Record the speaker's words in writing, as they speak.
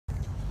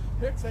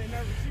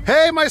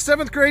Hey, my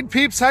 7th grade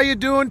peeps, how you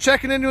doing?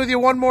 Checking in with you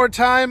one more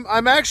time.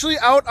 I'm actually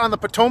out on the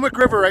Potomac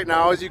River right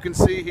now, as you can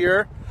see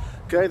here.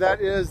 Okay, that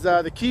is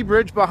the Key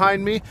Bridge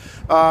behind me.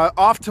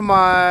 Off to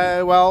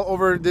my, well,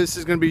 over, this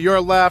is going to be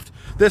your left.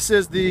 This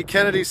is the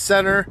Kennedy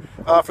Center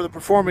for the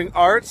Performing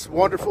Arts.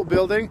 Wonderful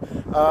building.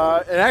 And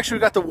actually,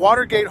 we got the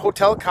Watergate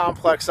Hotel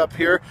Complex up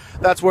here.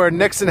 That's where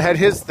Nixon had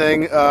his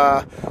thing,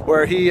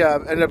 where he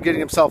ended up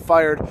getting himself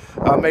fired,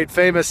 made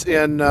famous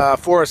in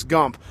Forrest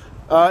Gump.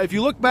 If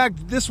you look back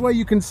this way,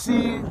 you can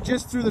see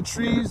just through the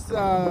trees,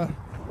 that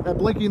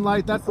blinking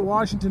light, that's the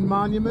Washington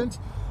Monument.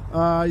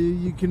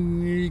 You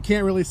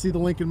can't really see the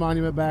Lincoln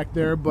Monument back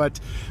there, but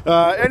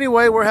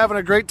anyway, we're having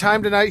a great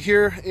time tonight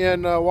here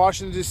in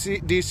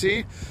Washington,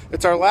 D.C.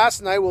 It's our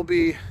last night. We'll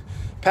be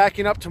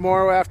packing up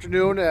tomorrow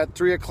afternoon at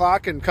 3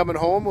 o'clock and coming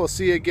home. We'll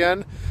see you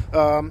again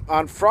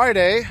on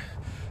Friday,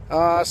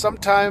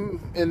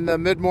 sometime in the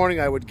mid-morning,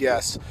 I would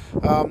guess.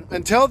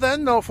 Until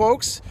then, though,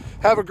 folks,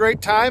 have a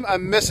great time.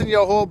 I'm missing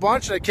you a whole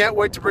bunch, and I can't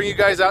wait to bring you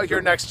guys out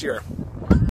here next year.